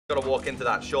Gotta walk into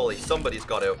that, surely. Somebody's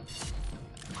got to.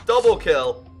 Double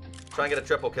kill. Try and get a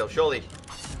triple kill, surely.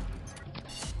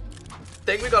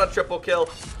 Think we got a triple kill.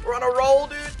 We're on a roll,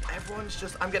 dude. Everyone's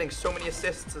just... I'm getting so many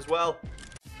assists as well.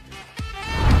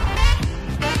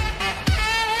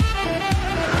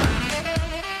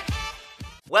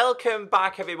 Welcome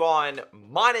back, everyone.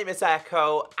 My name is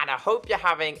Echo, and I hope you're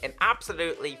having an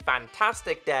absolutely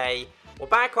fantastic day. We're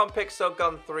back on Pixel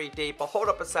Gun 3D, but hold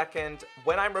up a second.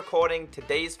 When I'm recording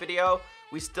today's video,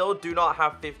 we still do not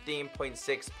have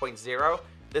 15.6.0.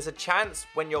 There's a chance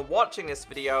when you're watching this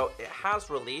video, it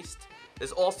has released.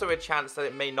 There's also a chance that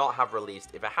it may not have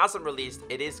released. If it hasn't released,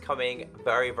 it is coming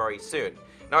very, very soon.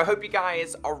 Now, I hope you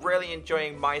guys are really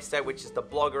enjoying my set, which is the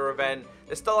blogger event.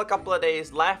 There's still a couple of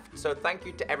days left, so thank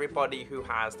you to everybody who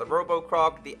has the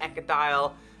RoboCroc, the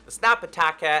ECKOSOLDIER, the Snap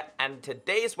Attacker, and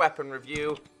today's weapon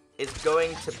review is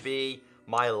going to be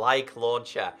my like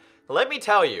launcher. Let me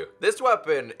tell you, this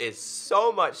weapon is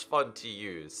so much fun to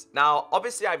use. Now,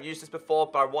 obviously I've used this before,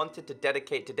 but I wanted to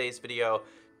dedicate today's video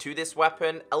to this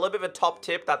weapon. A little bit of a top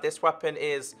tip that this weapon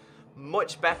is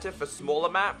much better for smaller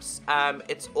maps.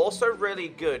 It's also really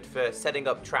good for setting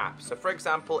up traps. So for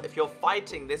example, if you're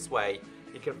fighting this way,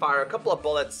 you can fire a couple of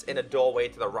bullets in a doorway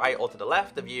to the right or to the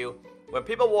left of you. When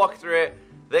people walk through it,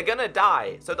 they're gonna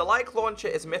die. So the like launcher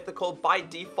is mythical. By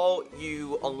default,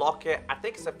 you unlock it. I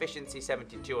think it's efficiency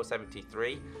 72 or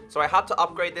 73. So I had to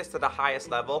upgrade this to the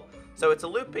highest level. So it's a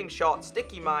looping shot,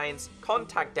 sticky mines,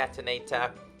 contact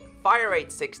detonator, fire rate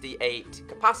 68,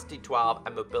 capacity 12,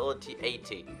 and mobility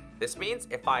 80. This means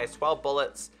it fires 12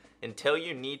 bullets until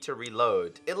you need to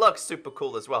reload. It looks super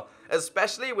cool as well,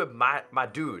 especially with my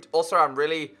dude. Also, I'm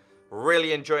really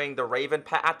enjoying the Raven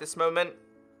pet at this moment.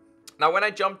 Now, when I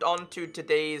jumped onto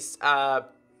today's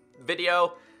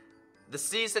video, the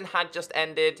season had just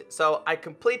ended, so I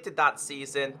completed that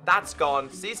season. That's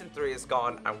gone. Season 3 is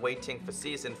gone. I'm waiting for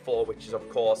Season 4, which is, of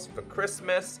course, for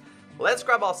Christmas. Let's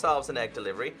grab ourselves an egg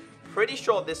delivery. Pretty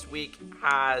sure this week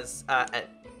has...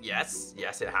 yes,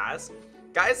 it has.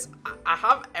 Guys, I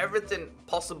have everything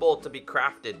possible to be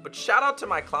crafted, but shout out to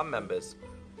my clan members.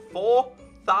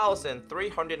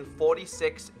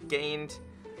 4,346 gained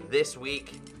this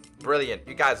week. Brilliant.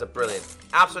 You guys are brilliant.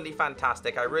 Absolutely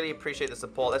fantastic. I really appreciate the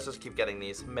support. Let's just keep getting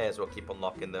these. May as well keep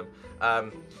unlocking them.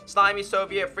 Slimy,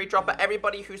 Soviet, Free Dropper,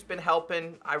 everybody who's been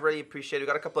helping, I really appreciate it. We've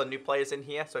got a couple of new players in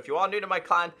here. So if you are new to my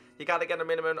clan, you got to get a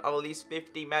minimum of at least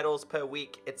 50 medals per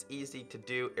week. It's easy to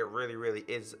do. It really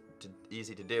is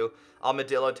easy to do.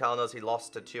 Armadillo telling us he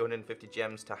lost to 250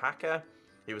 gems to Hacker.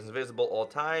 He was invisible all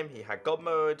time. He had God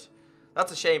mode.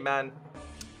 That's a shame, man.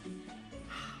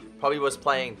 Probably was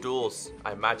playing duels.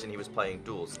 I imagine he was playing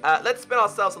duels. Let's spin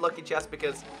ourselves a lucky chest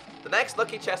because the next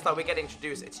lucky chest that we get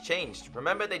introduced, it's changed.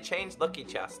 Remember, they changed lucky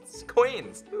chests.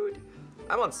 Coins, dude.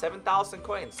 I'm on 7,000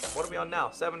 coins. What are we on now?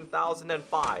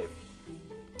 7,005.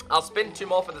 I'll spin 2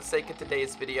 more for the sake of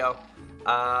today's video.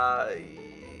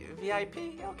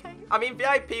 VIP, okay. I mean,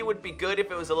 VIP would be good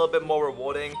if it was a little bit more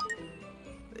rewarding.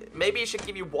 Maybe it should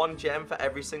give you 1 gem for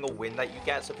every single win that you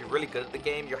get. So if you're really good at the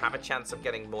game, you have a chance of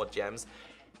getting more gems.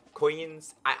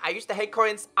 Coins. I used to hate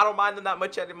coins. I don't mind them that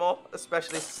much anymore,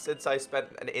 especially since I spent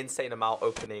an insane amount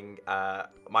opening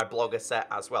my blogger set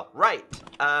as well. Right.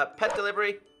 Pet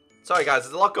delivery. Sorry, guys.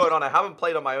 There's a lot going on. I haven't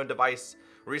played on my own device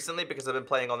recently because I've been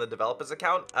playing on the developer's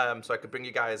account, so I could bring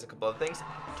you guys a couple of things.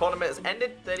 Tournament has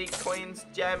ended. 30 coins,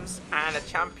 gems, and a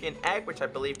champion egg, which I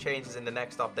believe changes in the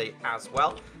next update as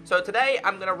well. So today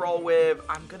I'm gonna roll with.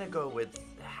 I'm going with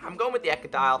the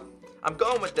ECKOSOLDIER. I'm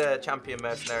going with the champion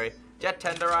mercenary. Jet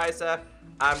Tenderizer.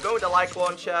 I'm going with the like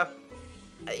launcher.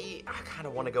 I kind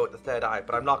of want to go with the third eye,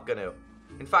 but I'm not going to.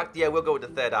 In fact, yeah, we'll go with the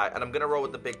third eye, and I'm going to roll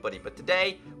with the big buddy. But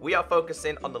today, we are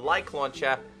focusing on the like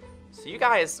launcher. So you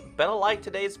guys better like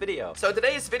today's video. So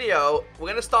today's video, we're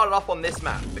going to start it off on this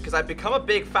map, because I've become a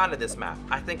big fan of this map.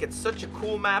 I think it's such a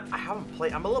cool map. I haven't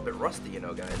played. I'm a little bit rusty, you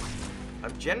know, guys.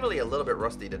 I'm generally a little bit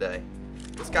rusty today.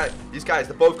 These guys,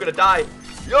 they're both gonna die.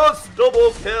 Yes,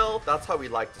 double kill. That's how we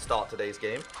like to start today's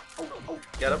game. Oh,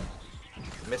 get him.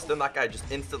 Missed him. That guy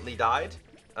just instantly died.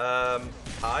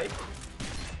 Hi.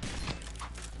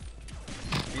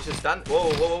 You should stand.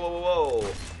 Whoa.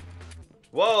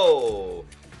 Whoa.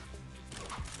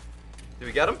 Did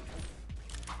we get him?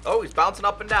 Oh, he's bouncing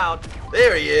up and down.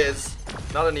 There he is.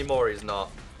 Not anymore, he's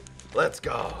not. Let's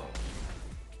go.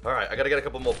 All right, I gotta get a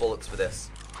couple more bullets for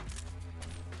this.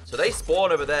 So they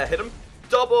spawn over there. Hit him.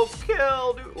 Double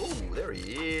kill, dude. Ooh, there he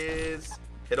is.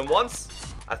 Hit him once.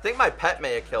 I think my pet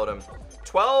may have killed him.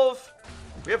 12.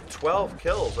 We have 12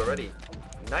 kills already.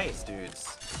 Nice,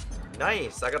 dudes.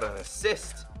 Nice. I got an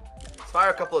assist. Let's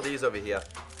fire a couple of these over here.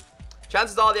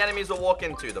 Chances are the enemies will walk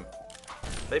into them.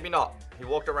 Maybe not. He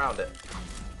walked around it.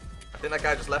 I think that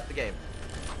guy just left the game.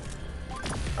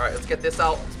 Alright, let's get this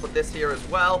out. Let's put this here as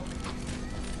well.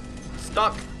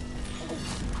 Stuck.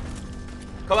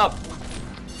 Come up.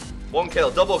 1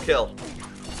 kill. Double kill.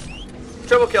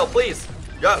 Triple kill, please.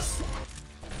 Yes.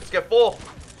 Let's get 4.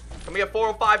 Can we get 4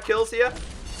 or 5 kills here?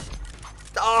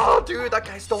 Oh, dude, that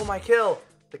guy stole my kill.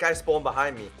 The guy spawned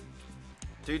behind me.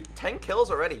 Dude, 10 kills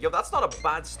already. Yo, that's not a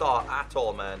bad start at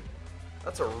all, man.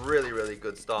 That's a really, really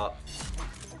good start.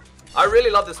 I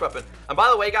really love this weapon. And by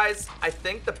the way, guys, I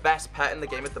think the best pet in the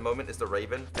game at the moment is the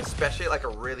Raven, especially at like a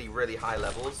really, really high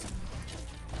levels.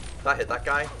 That hit that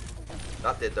guy.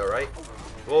 That did though, right?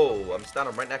 Whoa, I'm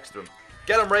standing right next to him.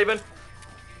 Get him, Raven.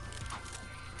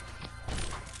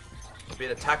 I'm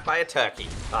being attacked by a turkey.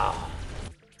 Ah,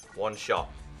 1 shot.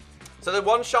 So the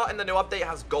 1 shot in the new update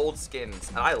has gold skins,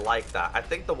 and I like that. I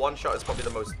think the 1 shot is probably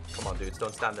the most... Come on, dudes,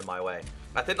 don't stand in my way.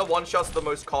 I think the 1 shot's the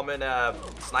most common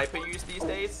sniper use these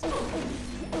days.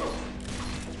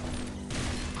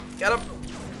 Get him.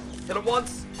 Hit him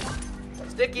once.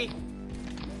 Sticky.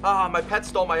 Ah, my pet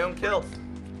stole my own kill.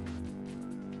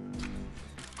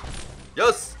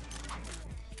 Yes.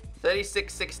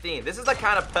 36-16. This is the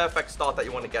kind of perfect start that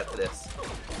you want to get to this.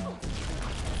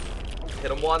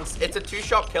 Hit him once. It's a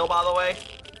 2-shot kill, by the way.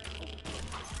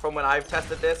 From when I've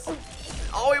tested this.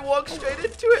 Oh, he walked straight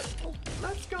into it.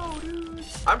 Let's go, dude.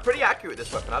 I'm pretty accurate with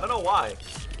this weapon. I don't know why.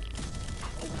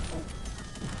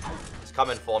 He's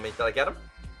coming for me. Did I get him?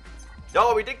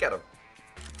 No, we did get him.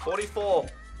 44.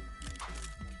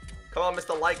 Come on,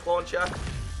 Mr. Like Launcher.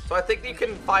 So I think you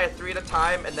can fire 3 at a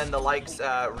time and then the likes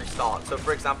restart. So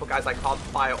for example, guys, I can't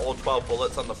fire all 12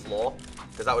 bullets on the floor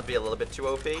because that would be a little bit too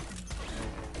OP.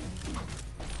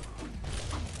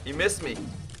 He missed me.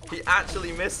 He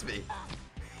actually missed me.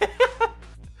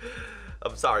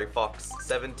 I'm sorry, Fox.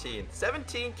 17.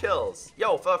 17 kills.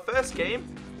 Yo, for a first game,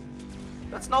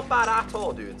 that's not bad at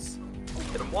all, dudes.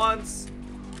 Hit him once.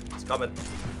 He's coming.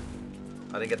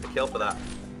 I didn't get the kill for that.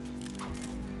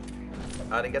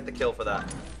 I didn't get the kill for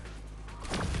that.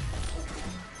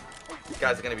 These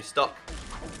guys are going to be stuck.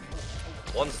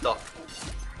 1 stuck.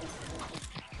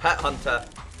 Pet hunter.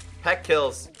 Pet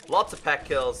kills. Lots of pet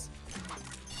kills.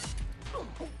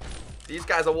 These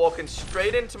guys are walking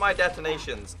straight into my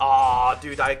detonations. Ah, oh,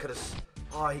 dude, I could have...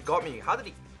 Oh, he got me. How did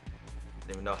he... I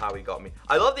don't even know how he got me.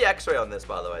 I love the X-ray on this,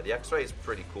 by the way. The X-ray is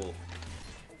pretty cool.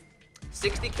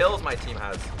 60 kills my team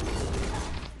has.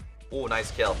 Oh,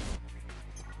 nice kill.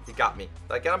 He got me.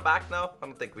 Did I get him back now? I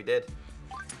don't think we did.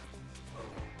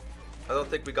 I don't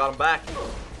think we got him back.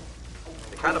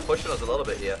 They're kind of pushing us a little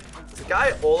bit here. There's a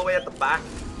guy all the way at the back.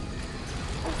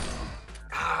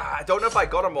 I don't know if I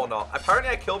got him or not.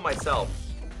 Apparently I killed myself.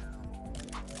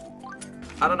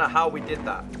 I don't know how we did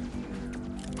that.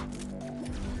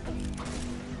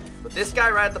 But this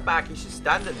guy right at the back, he's just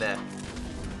standing there.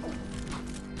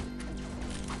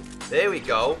 There we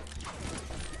go.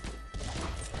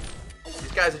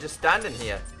 These guys are just standing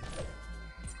here.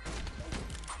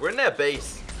 We're in their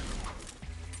base.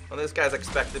 And this guy's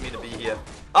expecting me to be here.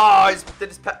 Oh,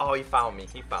 he found me.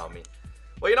 He found me.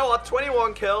 Well, you know what?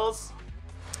 21 kills.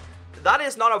 That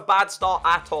is not a bad start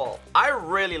at all. I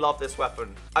really love this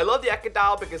weapon. I love the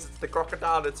ECKOSOLDIER because it's the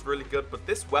crocodile and it's really good. But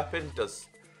this weapon does...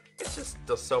 It just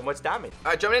does so much damage.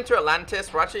 Alright, jumping into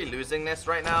Atlantis. We're actually losing this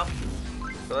right now.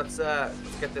 So let's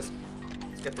get this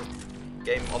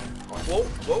game on. Whoa,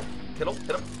 whoa. Hit him,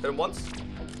 hit him. Hit him once.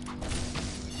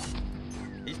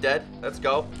 He's dead. Let's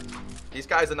go. These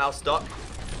guys are now stuck.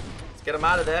 Let's get him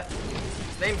out of there.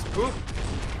 His name's Poop.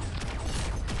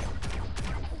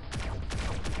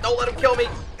 Don't let him kill me.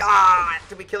 Ah,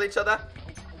 did we kill each other?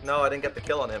 No, I didn't get the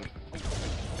kill on him.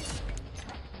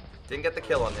 Didn't get the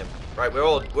kill on him. Right, we're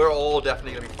all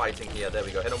definitely gonna be fighting here. There we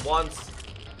go. Hit him once.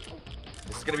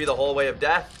 This is gonna be the hallway of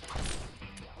death.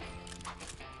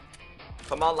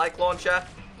 Come on, like launcher.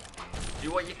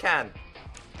 Do what you can.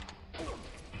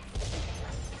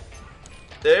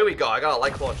 There we go. I got a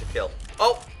like launcher kill.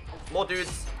 Oh, more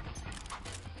dudes.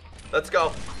 Let's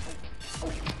go.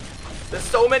 There's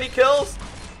so many kills.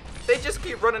 They just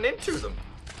keep running into them.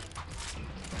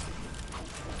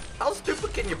 How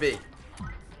stupid can you be?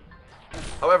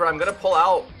 However, I'm going to pull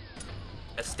out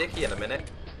a sticky in a minute.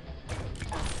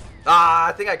 Ah,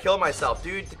 I think I killed myself.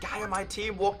 Dude, the guy on my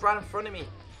team walked right in front of me.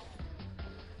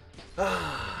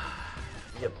 Ah,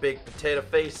 you big potato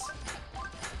face.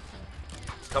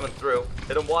 He's coming through.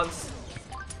 Hit him once.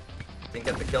 Didn't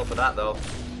get the kill for that, though.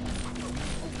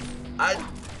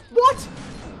 What?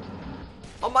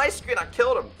 On my screen, I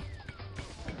killed him.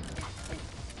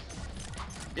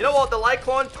 You know what? The like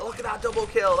launch. Look at that double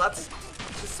kill. That's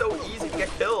It's so easy to get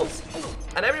kills.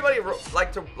 And everybody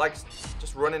likes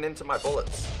just running into my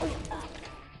bullets.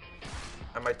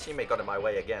 And my teammate got in my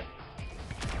way again.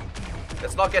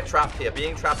 Let's not get trapped here.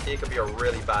 Being trapped here could be a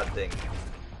really bad thing.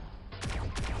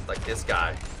 Like this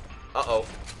guy. Uh-oh.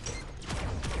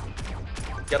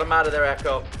 Get him out of there,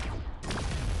 Echo.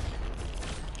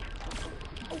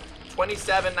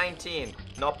 27-19.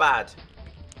 Not bad.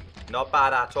 Not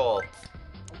bad at all.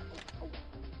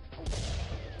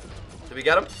 Did we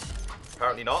get him?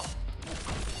 Apparently not.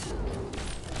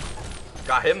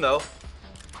 Got him, though.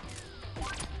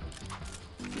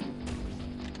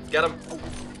 Let's get him.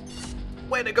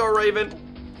 Way to go, Raven.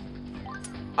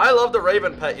 I love the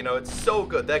Raven pet, you know. It's so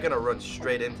good. They're going to run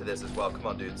straight into this as well. Come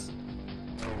on, dudes.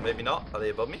 Maybe not. Are they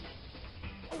above me?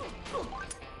 I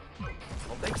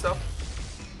don't think so.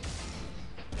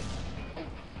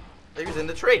 He was in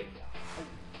the tree.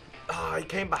 Oh, he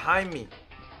came behind me.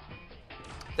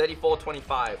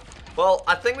 34-25. Well,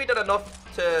 I think we did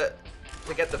enough to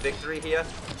get the victory here.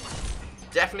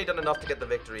 Definitely done enough to get the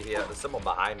victory here. There's someone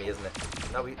behind me, isn't it?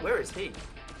 No, where is he?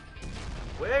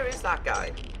 Where is that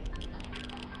guy?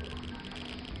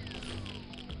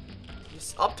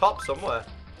 He's up top somewhere.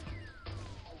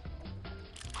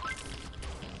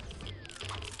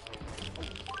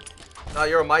 No,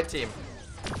 you're on my team.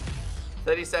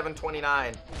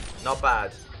 37-29. Not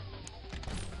bad.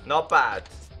 Not bad.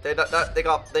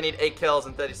 They need 8 kills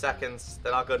in 30 seconds.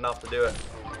 They're not good enough to do it.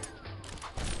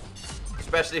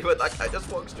 Especially with that guy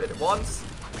just walked straight in. Once.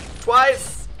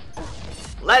 Twice.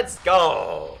 Let's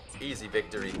go. Easy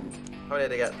victory. How many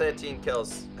did they get? 13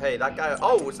 kills. Hey, that guy.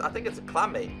 Oh, I think it's a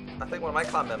clanmate. I think one of my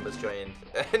clan members joined.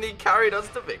 And he carried us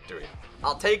to victory.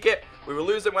 I'll take it. We were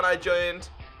losing when I joined.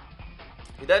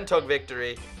 We then took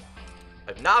victory.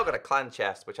 I've now got a clan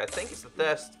chest, which I think is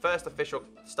the first official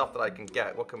stuff that I can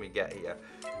get. What can we get here?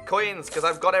 Coins, because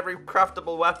I've got every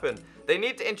craftable weapon. They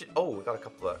need to oh, we got a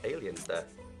couple of aliens there.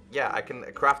 Yeah, I can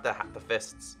craft the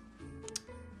fists.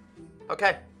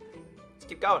 Okay, let's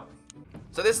keep going.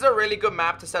 So this is a really good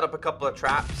map to set up a couple of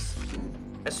traps,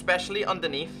 especially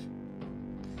underneath.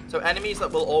 So enemies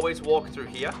that will always walk through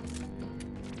here.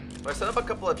 If I set up a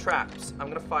couple of traps, I'm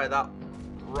going to fire that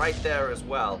right there as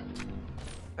well.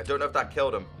 I don't know if that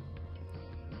killed him.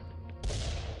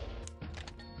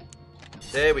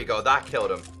 There we go. That killed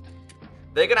him.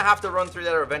 They're going to have to run through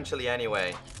there eventually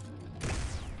anyway.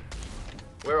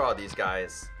 Where are these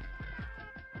guys?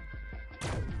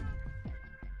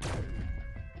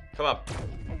 Come on.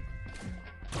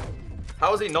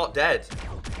 How is he not dead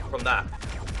from that?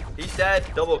 He's dead.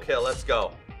 Double kill. Let's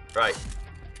go. Right.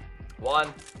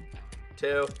 1,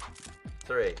 2,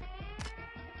 3.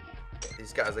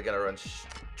 These guys are going to run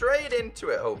straight into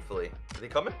it, hopefully. Are they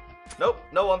coming? Nope.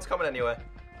 No one's coming anyway.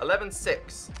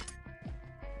 11-6.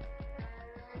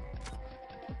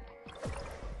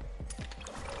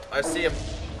 I see him.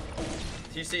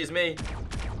 He sees me.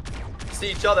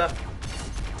 See each other.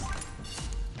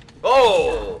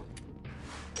 Oh!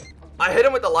 I hit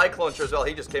him with the light launcher as well.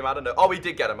 He just came out of no. Oh, we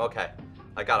did get him. Okay.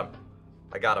 I got him.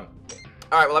 I got him.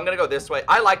 Alright, well, I'm going to go this way.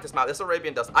 I like this map. This is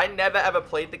Arabian Dust. I never ever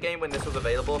played the game when this was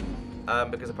available.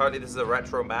 Because apparently this is a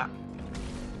retro map.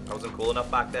 I wasn't cool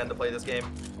enough back then to play this game.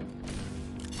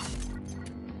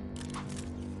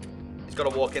 He's got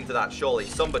to walk into that, surely.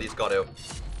 Somebody's got to.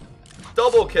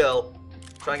 Double kill.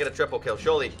 Try and get a triple kill,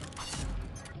 surely.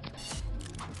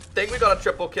 Think we got a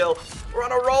triple kill. We're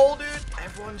on a roll, dude.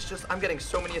 Everyone's just... I'm getting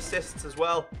so many assists as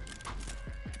well.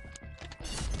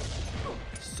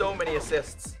 So many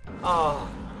assists. Oh.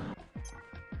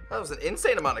 That was an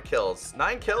insane amount of kills.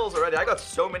 9 kills already. I got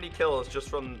so many kills just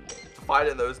from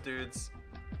fighting those dudes.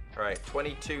 Alright,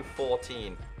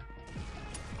 22-14.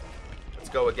 Let's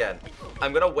go again.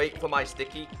 I'm going to wait for my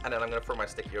sticky, and then I'm going to throw my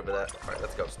sticky over there. Alright,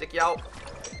 let's go. Sticky out.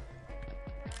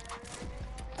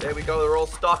 There we go. They're all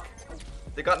stuck.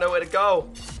 They got nowhere to go.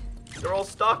 They're all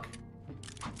stuck.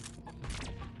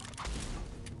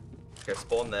 Okay,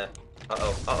 spawn there.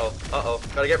 Uh-oh, uh-oh, uh-oh.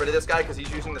 Gotta get rid of this guy because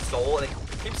he's using the soul, and he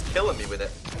keeps killing me with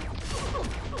it.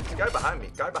 There's a guy behind me.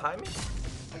 Guy behind me?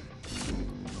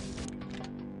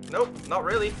 Nope, not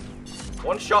really.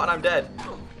 One shot and I'm dead.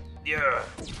 Yeah.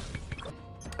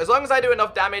 As long as I do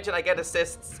enough damage and I get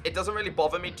assists, it doesn't really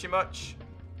bother me too much.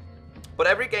 But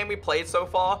every game we played so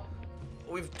far,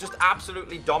 we've just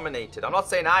absolutely dominated. I'm not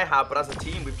saying I have, but as a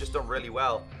team, we've just done really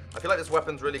well. I feel like this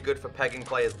weapon's really good for pegging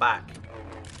players back.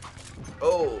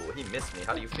 Oh, he missed me.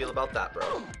 How do you feel about that,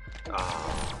 bro?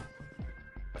 Ah.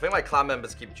 I think my clan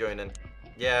members keep joining.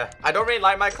 Yeah, I don't really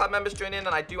like my clan members joining, and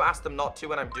I do ask them not to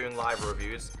when I'm doing live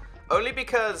reviews. Only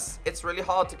because it's really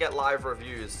hard to get live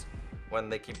reviews when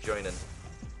they keep joining.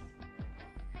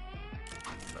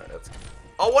 Alright, let's...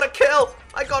 Oh, what a kill!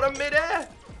 I got him mid-air.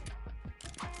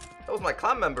 That was my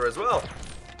clan member as well.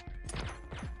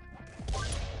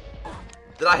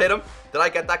 Did I hit him? Did I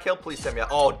get that kill? Please send me out.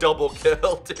 Oh, double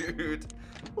kill, dude.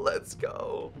 Let's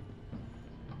go.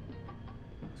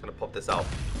 Just gonna pop this out.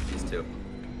 These two.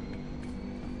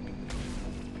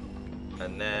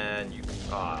 And then you...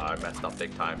 Ah, I messed up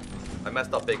big time. I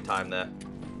messed up big time there.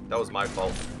 That was my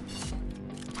fault.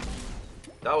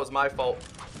 That was my fault.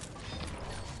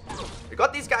 We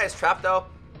got these guys trapped, though.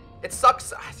 It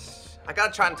sucks. I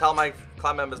gotta try and tell my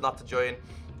clan members not to join.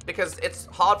 Because it's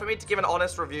hard for me to give an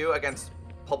honest review against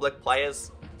public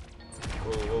players.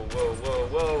 Whoa, whoa, whoa, whoa,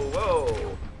 whoa,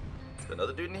 whoa. Is there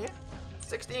another dude in here?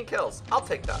 16 kills. I'll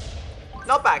take that.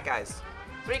 Not bad, guys.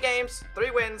 3 games,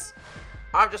 3 wins.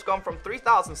 I've just gone from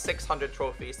 3,600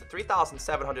 trophies to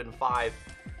 3,705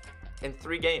 in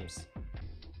 3 games.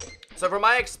 So from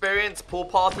my experience, Pool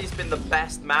Party's been the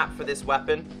best map for this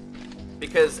weapon.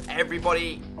 Because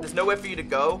everybody, there's nowhere for you to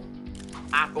go.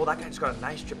 Oh, that guy just got a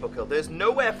nice triple kill. There's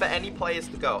nowhere for any players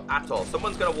to go at all.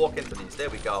 Someone's going to walk into these. There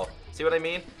we go. See what I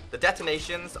mean? The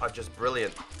detonations are just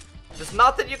brilliant. There's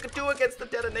nothing you can do against the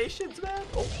detonations, man.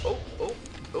 Oh, oh, oh,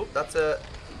 oh, that's a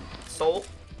soul.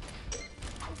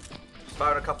 Just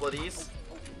firing a couple of these.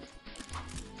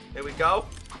 Here we go.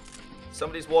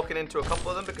 Somebody's walking into a couple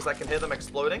of them because I can hear them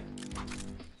exploding.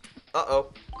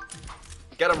 Uh-oh.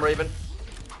 Get him, Raven.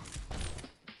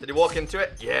 Did he walk into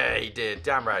it? Yeah, he did.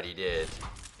 Damn right he did.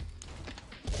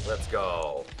 Let's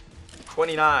go.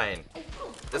 29.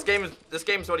 This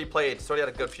game's already played. It's already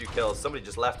had a good few kills. Somebody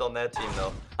just left on their team,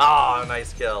 though. Ah,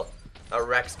 nice kill. That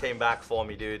Rex came back for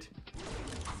me, dude.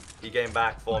 He came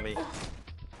back for me.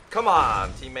 Come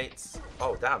on, teammates.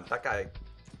 Oh, damn. That guy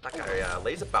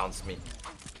laser bounced me.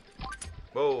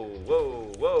 Whoa,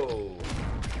 whoa, whoa.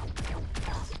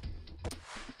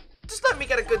 Just let me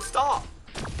get a good start.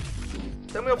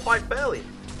 Then we'll fight fairly.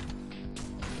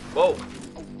 Whoa.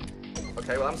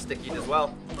 Okay, well, I'm sticky as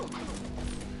well.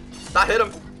 That hit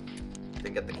him.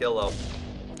 Didn't get the kill, though.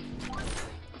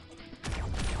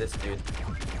 This dude.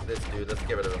 Let's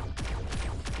get rid of him.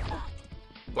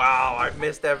 Wow, I've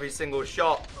missed every single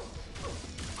shot.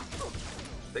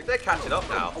 I think they're catching up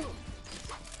now.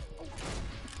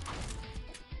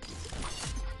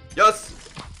 Yes!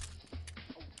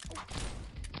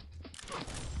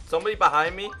 Somebody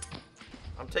behind me.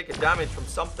 I'm taking damage from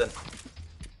something.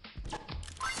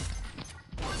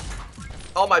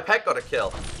 Oh, my pet got a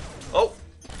kill. Oh.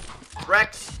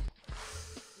 Rex.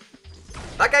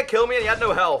 That guy killed me and he had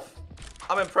no health.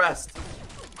 I'm impressed.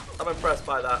 I'm impressed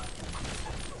by that.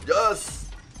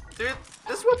 Yes. Dude,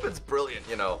 this weapon's brilliant,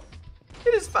 you know.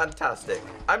 It is fantastic.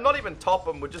 I'm not even top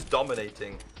and we're just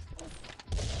dominating.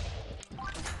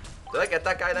 Did I get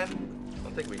that guy then? I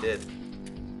don't think we did.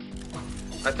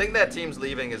 I think their team's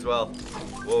leaving as well.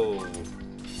 Whoa.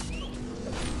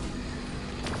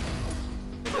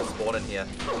 They're spawning here.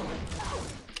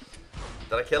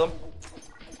 Did I kill him?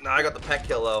 No, I got the pet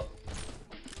kill though.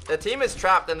 Their team is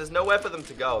trapped and there's nowhere for them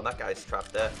to go. And that guy's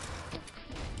trapped there.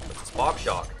 That's a spark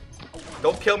shock.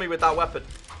 Don't kill me with that weapon.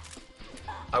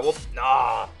 I will.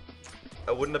 Nah.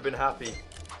 I wouldn't have been happy.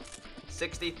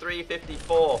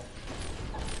 63-54.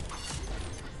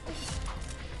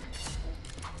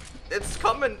 It's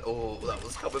coming. Oh, that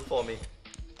was coming for me.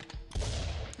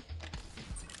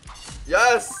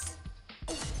 Yes.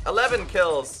 11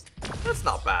 kills. That's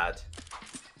not bad.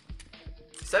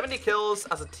 70 kills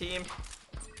as a team.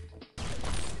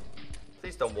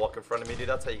 Please don't walk in front of me, dude.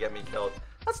 That's how you get me killed.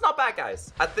 That's not bad,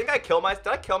 guys. I think I killed myself.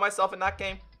 Did I kill myself in that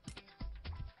game?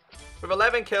 With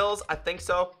 11 kills, I think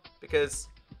so. Because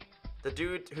the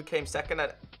dude who came second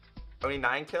had only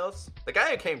 9 kills. The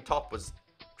guy who came top was...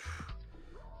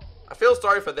 I feel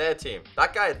sorry for their team.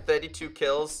 That guy had 32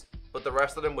 kills, but the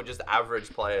rest of them were just average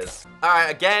players. Alright,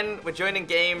 again, we're joining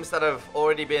games that have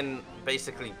already been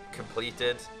basically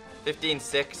completed.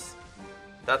 15-6.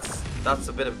 That's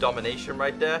a bit of domination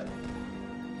right there.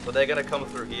 So they're gonna come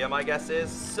through here, my guess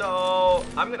is. So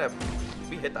I'm gonna...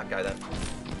 We hit that guy then.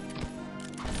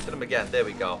 Hit him again. There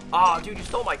we go. Oh, dude, you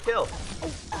stole my kill.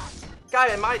 Guy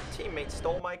and my teammate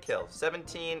stole my kill.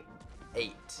 17-8.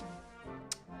 How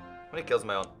many kills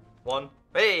am I on? 1.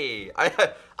 Hey, I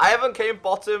haven't came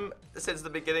bottom since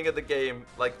the beginning of the game,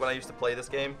 like when I used to play this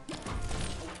game.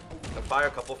 I'll fire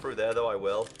a couple through there, though. I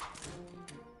will.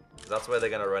 That's where they're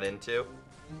gonna run into.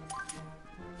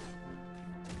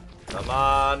 Come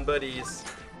on, buddies.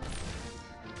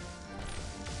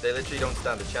 They literally don't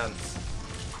stand a chance.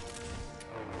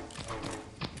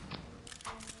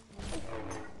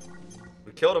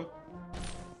 We killed him.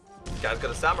 This guy's got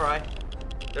a samurai.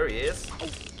 There he is.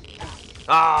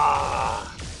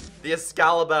 Ah, the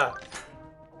Excalibur.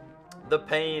 The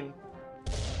pain.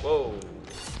 Whoa.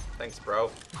 Thanks, bro.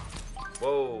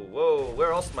 Whoa, whoa.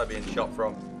 Where else am I being shot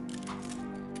from?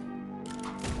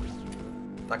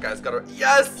 That guy's got a...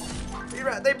 Yes!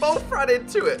 They both ran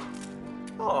into it.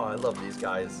 Oh, I love these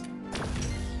guys.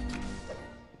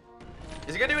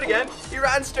 Is he gonna do it again? He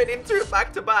ran straight into it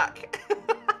back to back.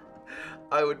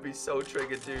 I would be so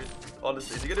triggered, dude.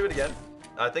 Honestly, is he gonna do it again?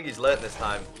 I think he's learned this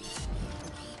time. He's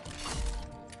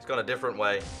gone a different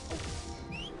way.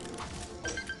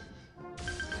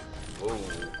 Ooh.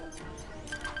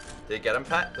 Did he get him,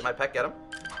 pet? Did my pet get him?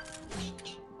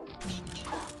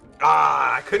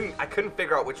 Ah, I couldn't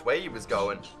figure out which way he was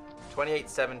going.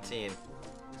 28-17.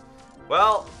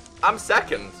 Well, I'm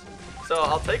second, so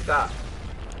I'll take that.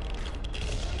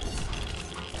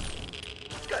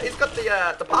 He's got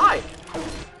the pie.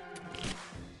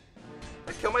 Did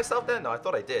I kill myself there? No, I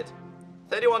thought I did.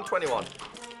 31-21.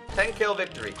 10 kill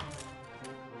victory.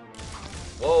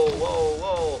 Whoa, whoa,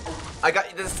 whoa. I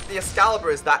got this. The Excalibur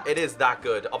is that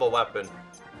good of a weapon.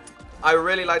 I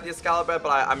really like the Excalibur, but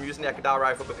I'm using the Ekkosoldier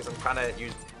rifle because I'm trying to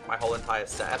use my whole entire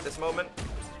set at this moment.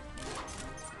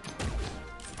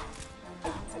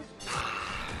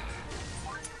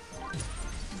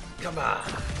 Come on.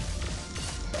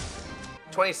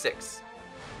 26.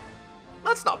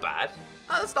 That's not bad.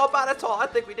 That's not bad at all. I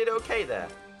think we did okay there.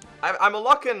 I'm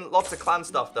unlocking lots of clan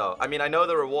stuff, though. I mean, I know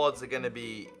the rewards are going to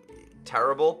be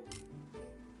terrible.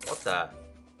 What the?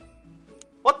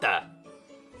 What the?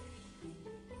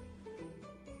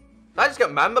 Did I just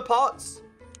get member parts?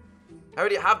 I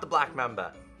already have the black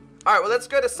member. Alright, well, let's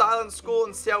go to Silent School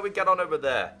and see how we get on over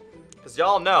there. Because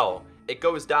y'all know it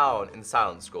goes down in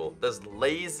Silent School. There's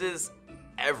lasers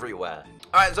everywhere.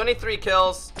 Alright, there's only 3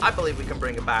 kills. I believe we can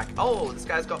bring it back. Oh, this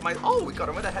guy's got my... Oh, we got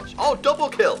him with a headshot. Oh, double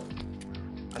kill.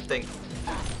 I think.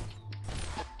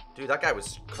 Dude, that guy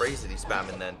was crazily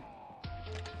spamming then.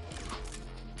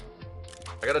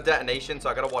 I got a detonation, so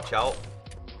I gotta watch out.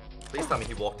 Please tell me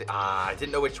he walked it. Ah, I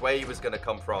didn't know which way he was gonna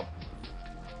come from.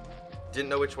 Didn't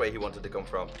know which way he wanted to come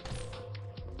from.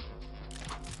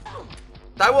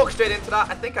 Did I walk straight into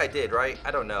that? I think I did, right? I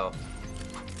don't know.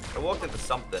 I walked into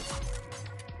something.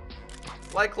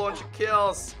 Like launcher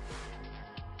kills.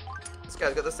 This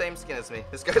guy's got the same skin as me.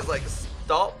 This guy's like,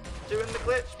 stop doing the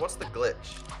glitch. What's the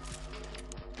glitch?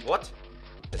 What?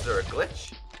 Is there a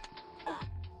glitch?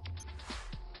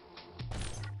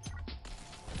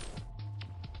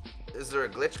 Is there a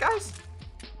glitch, guys?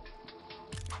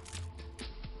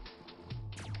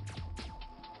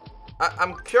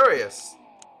 I'm curious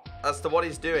as to what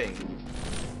he's doing.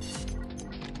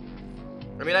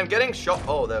 I mean, I'm getting shot.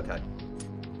 Oh, they're okay.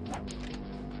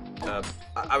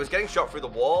 I was getting shot through the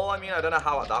wall. I mean, I don't know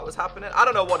how that was happening. I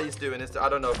don't know what he's doing. I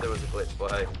don't know if there was a glitch,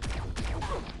 but hey.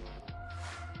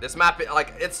 This map,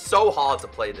 like, it's so hard to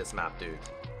play this map, dude.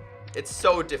 It's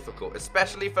so difficult,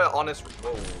 especially for honest...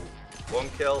 Whoa. 1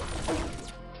 kill.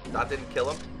 That didn't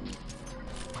kill him.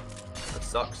 That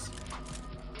sucks.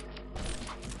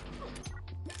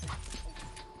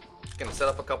 Gonna set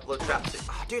up a couple of traps.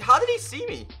 Oh, dude, how did he see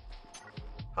me?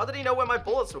 How did he know where my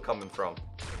bullets were coming from?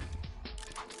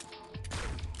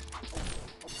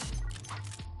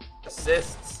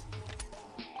 Assists.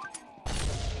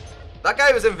 That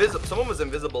guy was invisible. Someone was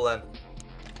invisible then.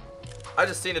 I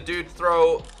just seen a dude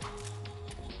throw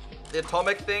the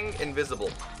atomic thing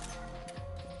invisible.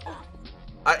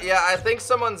 Yeah, I think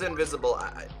someone's invisible.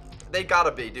 They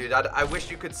gotta be, dude. I wish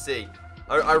you could see.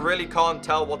 I really can't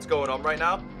tell what's going on right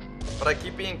now. But I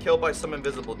keep being killed by some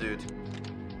invisible dude.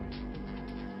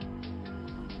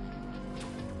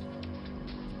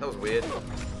 That was weird.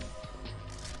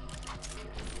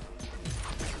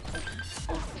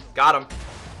 Got him.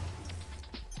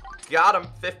 Got him.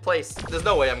 5th place. There's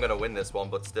no way I'm gonna win this one,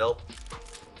 but still.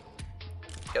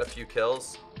 Get a few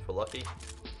kills if we're lucky.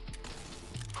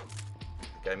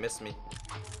 Guy missed me.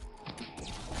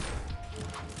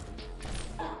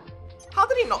 How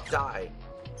did he not die?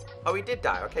 Oh, he did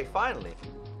die. Okay, finally.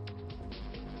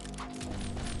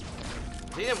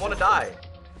 He didn't want to die.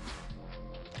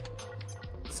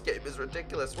 This game is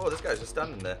ridiculous. Whoa, this guy's just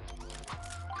standing there.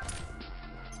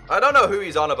 I don't know who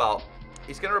he's on about.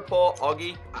 He's going to report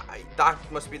Oggy. That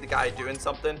must be the guy doing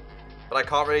something. But I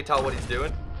can't really tell what he's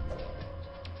doing.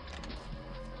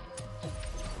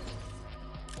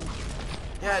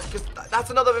 Yeah, because that's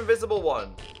another invisible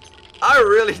one. I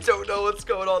really don't know what's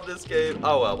going on in this game.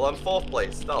 Oh well, I'm 4th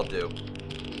place. That'll do.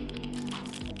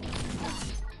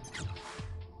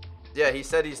 Yeah, he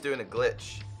said he's doing a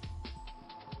glitch.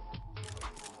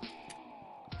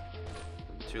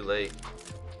 Too late.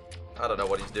 I don't know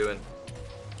what he's doing.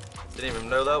 Didn't even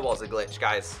know there was a glitch,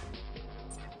 guys.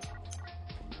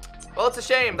 Well, it's a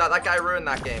shame that that guy ruined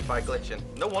that game by glitching.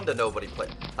 No wonder nobody played.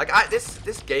 Like, this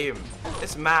game,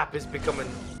 this map is becoming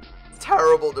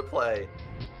terrible to play.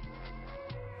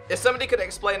 If somebody could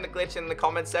explain the glitch in the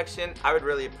comment section, I would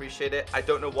really appreciate it. I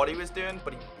don't know what he was doing,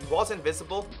 but he was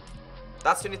invisible.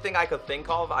 That's the only thing I could think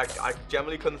of. I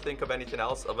generally couldn't think of anything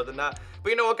else other than that.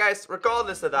 But you know what, guys?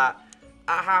 Regardless of that,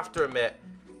 I have to admit,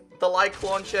 the like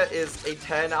launcher is a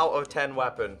 10 out of 10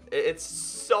 weapon. It's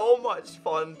so much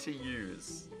fun to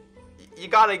use. You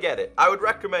gotta get it. I would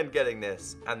recommend getting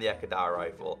this and the ECKOSOLDIER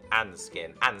rifle and the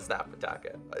skin and the snap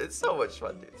attacker. It's so much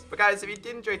fun, dudes. But guys, if you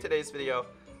did enjoy today's video,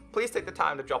 please take the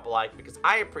time to drop a like because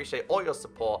I appreciate all your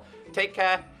support. Take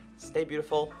care, stay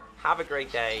beautiful, have a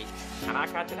great day, and I'll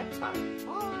catch you next time.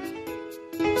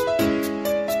 Bye.